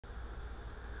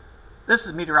This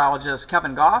is meteorologist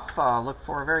Kevin Goff. Look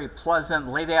for a very pleasant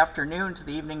late afternoon to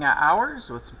the evening hours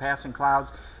with some passing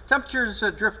clouds. Temperatures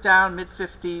drift down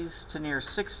mid-50s to near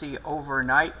 60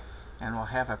 overnight, and we'll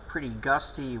have a pretty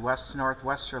gusty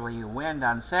west-northwesterly wind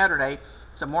on Saturday.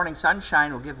 Some morning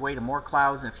sunshine will give way to more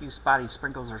clouds and a few spotty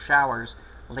sprinkles or showers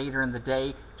later in the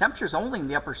day. Temperatures only in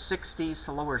the upper 60s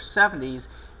to lower 70s,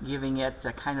 giving it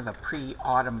kind of a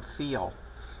pre-autumn feel.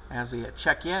 As we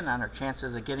check in on our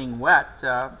chances of getting wet,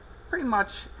 pretty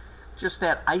much just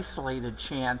that isolated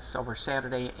chance over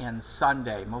Saturday and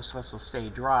Sunday. Most of us will stay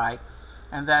dry.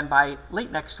 And then by late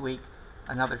next week,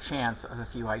 another chance of a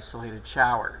few isolated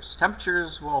showers.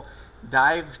 Temperatures will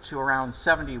dive to around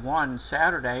 71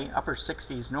 Saturday, upper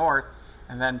 60s north,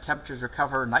 and then temperatures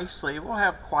recover nicely. We'll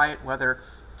have quiet weather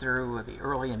through the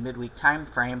early and midweek time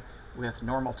frame with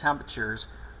normal temperatures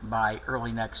by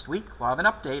early next week. We'll have an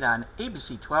update on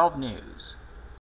ABC 12 News.